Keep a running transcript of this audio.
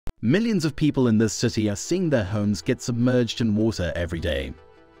Millions of people in this city are seeing their homes get submerged in water every day.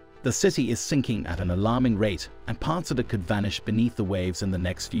 The city is sinking at an alarming rate, and parts of it could vanish beneath the waves in the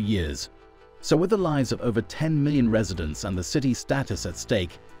next few years. So with the lives of over 10 million residents and the city's status at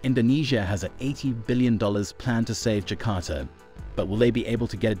stake, Indonesia has an $80 billion plan to save Jakarta. But will they be able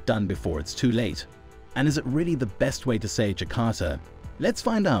to get it done before it's too late? And is it really the best way to save Jakarta? Let's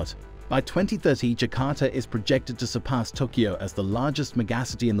find out. By 2030, Jakarta is projected to surpass Tokyo as the largest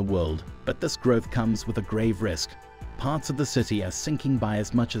megacity in the world, but this growth comes with a grave risk. Parts of the city are sinking by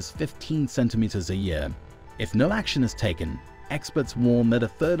as much as 15 centimeters a year. If no action is taken, experts warn that a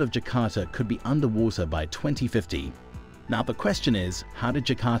third of Jakarta could be underwater by 2050. Now the question is, how did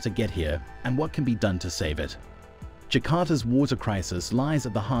Jakarta get here, and what can be done to save it? Jakarta's water crisis lies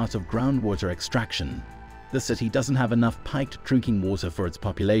at the heart of groundwater extraction. The city doesn't have enough piped drinking water for its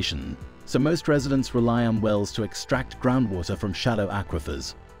population, so most residents rely on wells to extract groundwater from shallow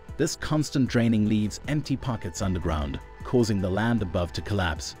aquifers. This constant draining leaves empty pockets underground, causing the land above to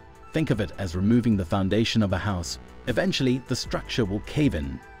collapse. Think of it as removing the foundation of a house. Eventually, the structure will cave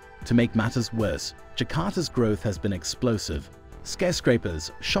in. To make matters worse, Jakarta's growth has been explosive.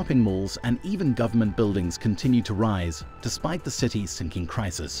 Skyscrapers, shopping malls, and even government buildings continue to rise, despite the city's sinking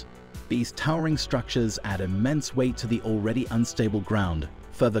crisis. These towering structures add immense weight to the already unstable ground,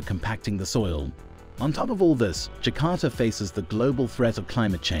 further compacting the soil. On top of all this, Jakarta faces the global threat of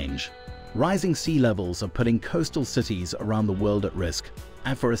climate change. Rising sea levels are putting coastal cities around the world at risk,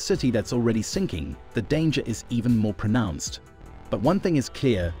 and for a city that's already sinking, the danger is even more pronounced. But one thing is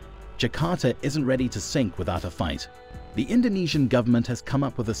clear, Jakarta isn't ready to sink without a fight. The Indonesian government has come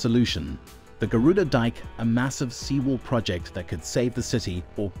up with a solution. The Garuda Dyke, a massive seawall project that could save the city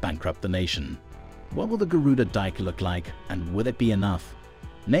or bankrupt the nation. What will the Garuda Dyke look like, and will it be enough?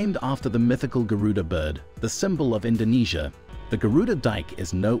 Named after the mythical Garuda bird, the symbol of Indonesia, the Garuda Dyke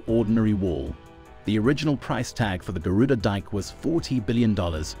is no ordinary wall. The original price tag for the Garuda Dyke was $40 billion,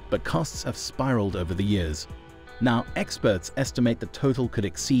 but costs have spiraled over the years. Now, experts estimate the total could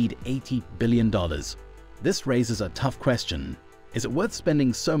exceed $80 billion. This raises a tough question. Is it worth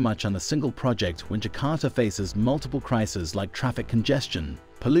spending so much on a single project when Jakarta faces multiple crises like traffic congestion,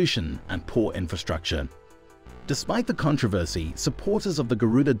 pollution, and poor infrastructure? Despite the controversy, supporters of the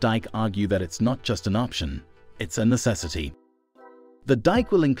Garuda Dyke argue that it's not just an option, it's a necessity. The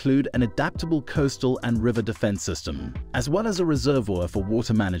dike will include an adaptable coastal and river defense system, as well as a reservoir for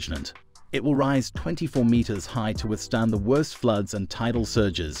water management. It will rise 24 meters high to withstand the worst floods and tidal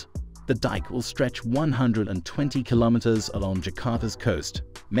surges. The dike will stretch 120 kilometers along Jakarta's coast,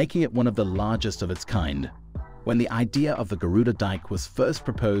 making it one of the largest of its kind. When the idea of the Garuda Dyke was first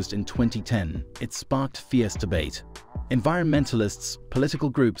proposed in 2010, it sparked fierce debate. Environmentalists, political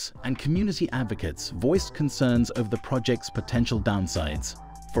groups, and community advocates voiced concerns over the project's potential downsides.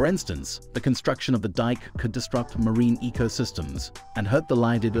 For instance, the construction of the dike could disrupt marine ecosystems and hurt the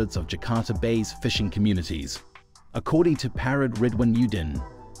livelihoods of Jakarta Bay's fishing communities. According to Parid Ridwanuddin,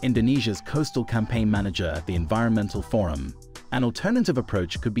 Indonesia's coastal campaign manager at the Environmental Forum, an alternative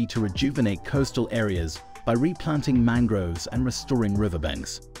approach could be to rejuvenate coastal areas by replanting mangroves and restoring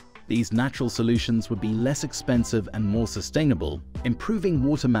riverbanks. These natural solutions would be less expensive and more sustainable, improving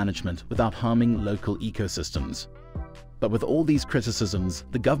water management without harming local ecosystems. But with all these criticisms,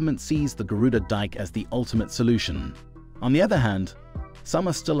 the government sees the Garuda Dyke as the ultimate solution. On the other hand, some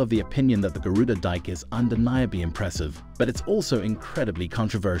are still of the opinion that the Garuda Dyke is undeniably impressive, but it's also incredibly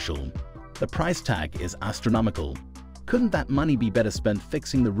controversial. The price tag is astronomical. Couldn't that money be better spent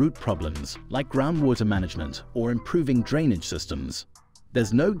fixing the root problems, like groundwater management or improving drainage systems?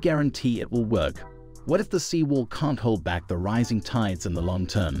 There's no guarantee it will work. What if the seawall can't hold back the rising tides in the long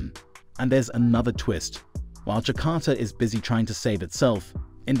term? And there's another twist. While Jakarta is busy trying to save itself,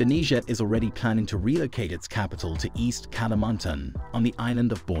 Indonesia is already planning to relocate its capital to East Kalimantan on the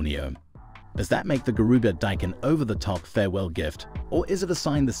island of Borneo. Does that make the Garuda Dyke an over-the-top farewell gift, or is it a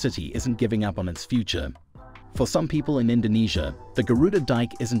sign the city isn't giving up on its future? For some people in Indonesia, the Garuda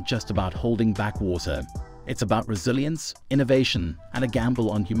Dyke isn't just about holding back water. It's about resilience, innovation, and a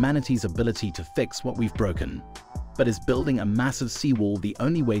gamble on humanity's ability to fix what we've broken. But is building a massive seawall the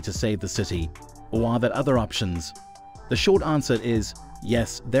only way to save the city, or are there other options? The short answer is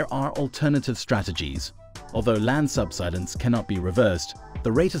yes, there are alternative strategies. Although land subsidence cannot be reversed,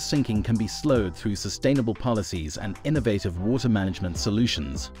 the rate of sinking can be slowed through sustainable policies and innovative water management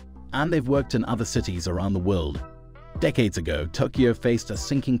solutions. And they've worked in other cities around the world. Decades ago, Tokyo faced a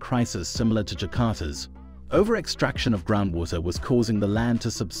sinking crisis similar to Jakarta's. Over-extraction of groundwater was causing the land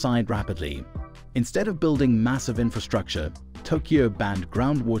to subside rapidly. Instead of building massive infrastructure, Tokyo banned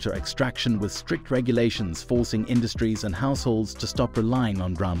groundwater extraction with strict regulations forcing industries and households to stop relying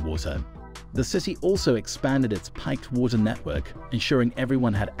on groundwater. The city also expanded its piped water network, ensuring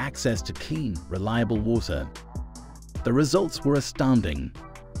everyone had access to clean, reliable water. The results were astounding.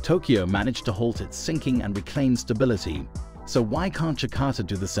 Tokyo managed to halt its sinking and reclaim stability. So why can't Jakarta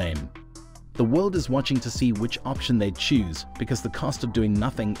do the same? The world is watching to see which option they choose because the cost of doing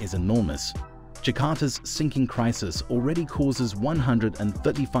nothing is enormous. Jakarta's sinking crisis already causes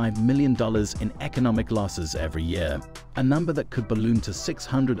 $135 million in economic losses every year, a number that could balloon to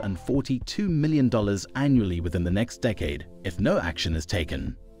 $642 million annually within the next decade if no action is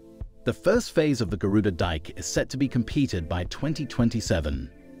taken. The first phase of the Garuda Dyke is set to be completed by 2027,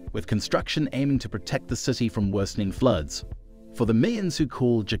 with construction aiming to protect the city from worsening floods. For the millions who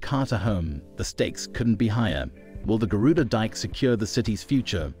call Jakarta home, the stakes couldn't be higher. Will the Garuda Dyke secure the city's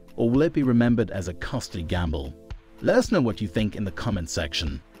future, or will it be remembered as a costly gamble? Let us know what you think in the comments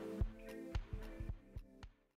section.